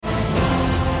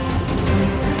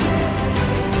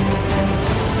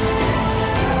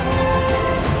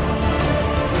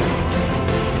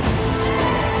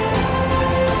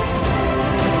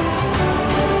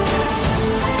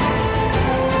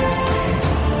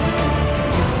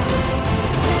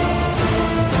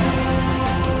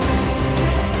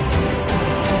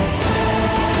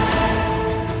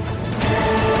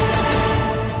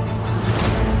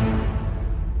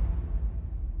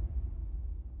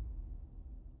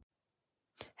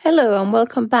Hello and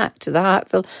welcome back to the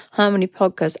Heartful Harmony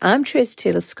podcast. I'm Tracy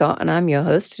Taylor-Scott and I'm your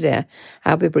host today.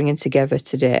 I'll be bringing together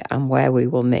today and where we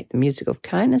will make the music of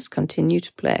kindness continue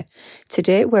to play.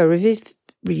 Today we're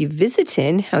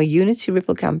revisiting how Unity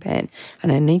Ripple campaign,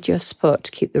 and I need your support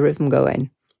to keep the rhythm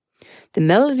going. The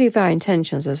melody of our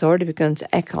intentions has already begun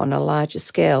to echo on a larger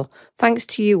scale. Thanks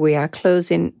to you, we are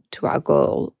closing to our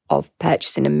goal of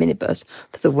purchasing a minibus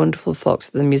for the wonderful folks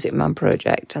of the Music Man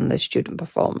project and their student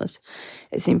performers.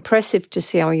 It's impressive to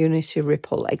see our Unity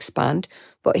Ripple expand,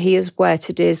 but here's where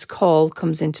today's call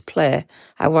comes into play.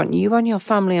 I want you and your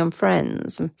family and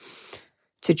friends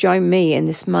to join me in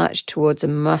this march towards a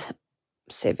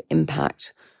massive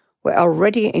impact. We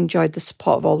already enjoyed the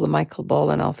support of all the Michael Ball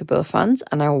and Alfie Bow fans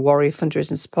and our Warrior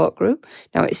fundraising support group.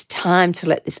 Now it's time to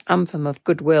let this anthem of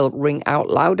goodwill ring out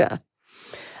louder.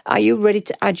 Are you ready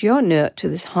to add your note to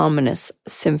this harmonious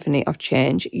symphony of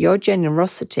change? Your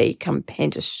generosity can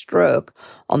paint a stroke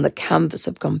on the canvas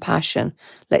of compassion.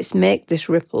 Let's make this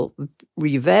ripple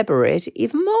reverberate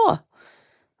even more.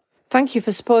 Thank you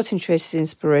for supporting Tracy's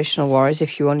Inspirational Warriors.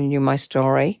 If you only knew my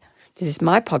story, this is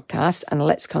my podcast, and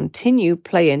let's continue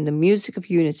playing the music of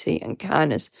unity and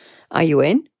kindness. Are you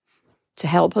in? To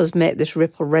help us make this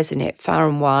ripple resonate far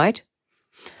and wide.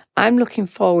 I'm looking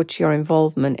forward to your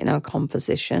involvement in our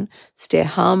composition. Stay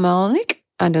harmonic,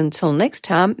 and until next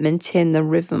time, maintain the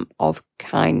rhythm of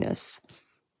kindness.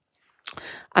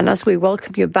 And as we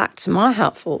welcome you back to my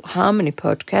Heartful Harmony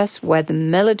podcast, where the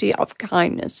melody of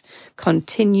kindness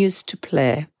continues to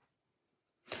play,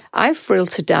 I'm thrilled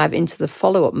to dive into the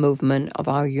follow-up movement of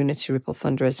our Unity Ripple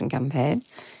fundraising campaign,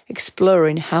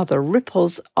 exploring how the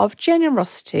ripples of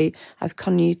generosity have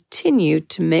continued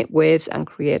to make waves and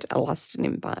create a lasting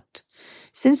impact.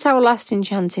 Since our last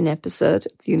enchanting episode,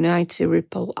 the Unity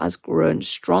Ripple has grown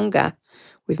stronger,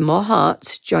 with more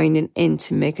hearts joining in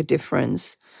to make a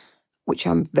difference, which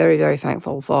I'm very, very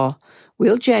thankful for.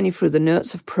 We'll journey through the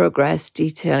notes of progress,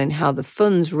 detailing how the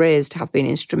funds raised have been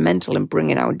instrumental in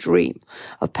bringing our dream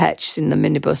of purchasing the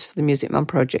minibus for the Music Man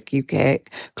Project UK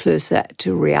closer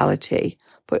to reality.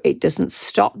 But it doesn't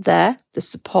stop there. The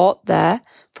support there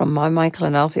from my Michael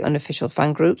and Alfie unofficial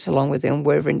fan groups, along with the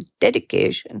unwavering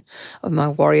dedication of my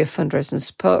Warrior fundraising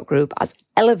support group, has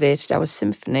elevated our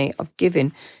symphony of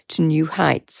giving to new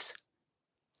heights.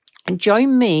 And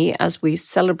join me as we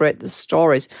celebrate the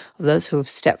stories of those who have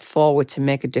stepped forward to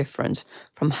make a difference,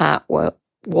 from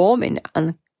heart-warming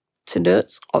and to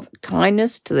notes of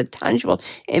kindness to the tangible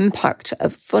impact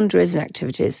of fundraising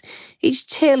activities. Each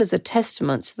tale is a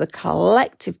testament to the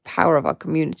collective power of our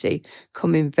community,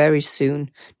 coming very soon.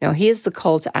 Now here's the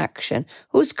call to action.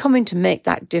 Who's coming to make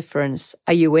that difference?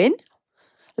 Are you in?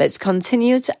 Let's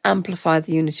continue to amplify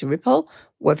the Unity Ripple,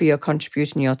 whether you're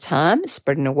contributing your time,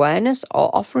 spreading awareness, or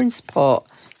offering support.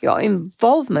 Your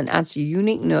involvement adds a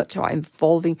unique note to our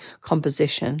evolving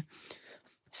composition.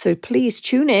 So please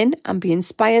tune in and be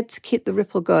inspired to keep the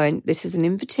ripple going. This is an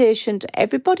invitation to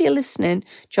everybody listening.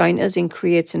 Join us in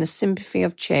creating a symphony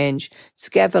of change.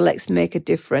 Together, let's make a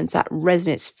difference that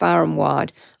resonates far and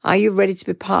wide. Are you ready to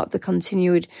be part of the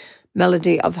continued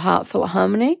melody of Heartful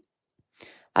Harmony?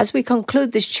 As we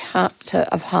conclude this chapter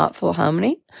of Heartful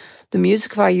Harmony, the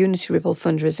music of our Unity Ripple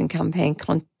fundraising campaign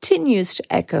continues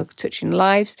to echo, touching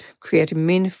lives, creating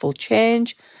meaningful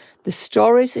change. The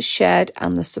stories shared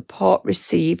and the support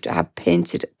received have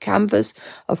painted a canvas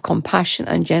of compassion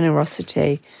and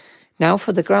generosity. Now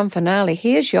for the grand finale,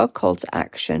 here's your call to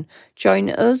action. Join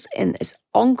us in this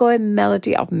ongoing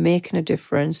melody of making a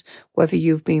difference, whether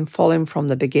you've been following from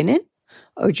the beginning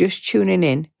or just tuning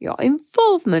in. Your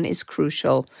involvement is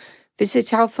crucial.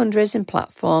 Visit our fundraising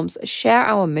platforms, share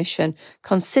our mission,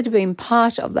 consider being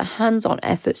part of the hands-on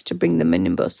efforts to bring the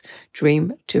minibus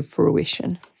dream to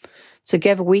fruition.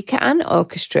 Together we can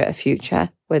orchestrate a future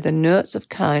where the notes of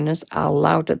kindness are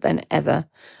louder than ever.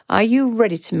 Are you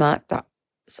ready to mark that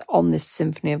on this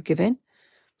symphony of giving?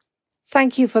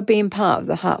 Thank you for being part of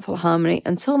the Heartful Harmony.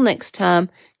 Until next time,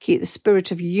 keep the spirit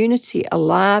of unity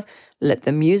alive. Let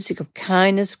the music of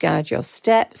kindness guide your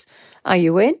steps. Are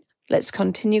you in? Let's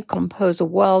continue to compose a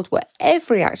world where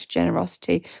every act of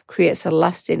generosity creates a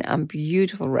lasting and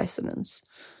beautiful resonance.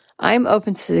 I am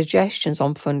open to suggestions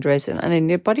on fundraising, and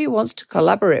anybody who wants to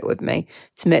collaborate with me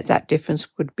to make that difference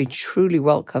would be truly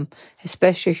welcome,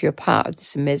 especially if you're part of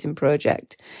this amazing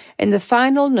project. In the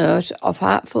final note of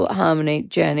Heartful Harmony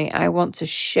journey, I want to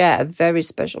share a very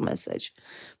special message.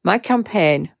 My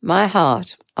campaign, my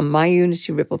heart, and my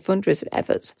Unity Ripple fundraising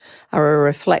efforts are a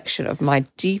reflection of my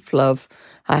deep love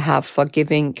I have for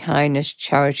giving, kindness,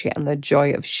 charity, and the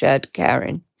joy of shared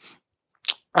caring.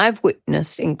 I've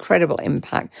witnessed incredible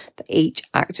impact that each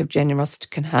act of generosity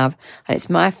can have, and it's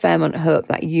my firm hope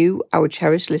that you, our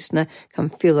cherished listener, can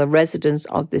feel the resonance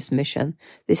of this mission.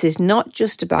 This is not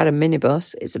just about a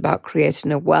minibus, it's about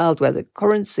creating a world where the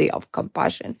currency of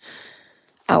compassion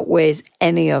outweighs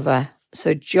any other.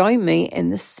 So join me in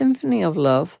the symphony of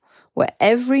love, where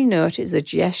every note is a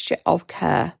gesture of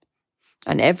care,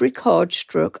 and every chord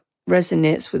struck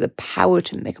resonates with the power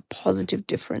to make a positive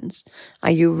difference.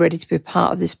 Are you ready to be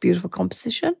part of this beautiful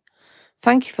composition?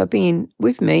 Thank you for being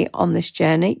with me on this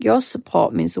journey. Your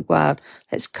support means the world.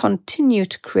 Let's continue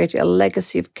to create a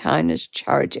legacy of kindness,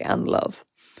 charity, and love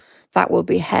that will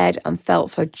be heard and felt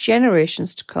for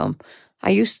generations to come.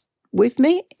 Are you with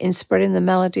me in spreading the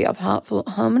melody of heartfelt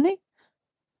harmony?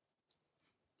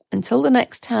 Until the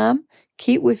next time,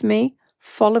 keep with me,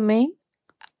 follow me,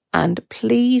 and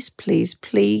please, please,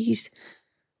 please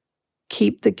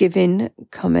keep the giving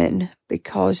coming,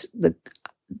 because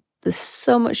there's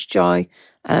so much joy,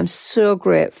 and I'm so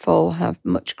grateful, have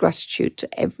much gratitude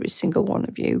to every single one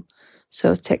of you.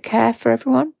 So take care for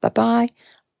everyone. Bye-bye.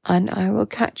 And I will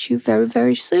catch you very,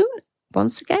 very soon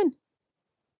once again.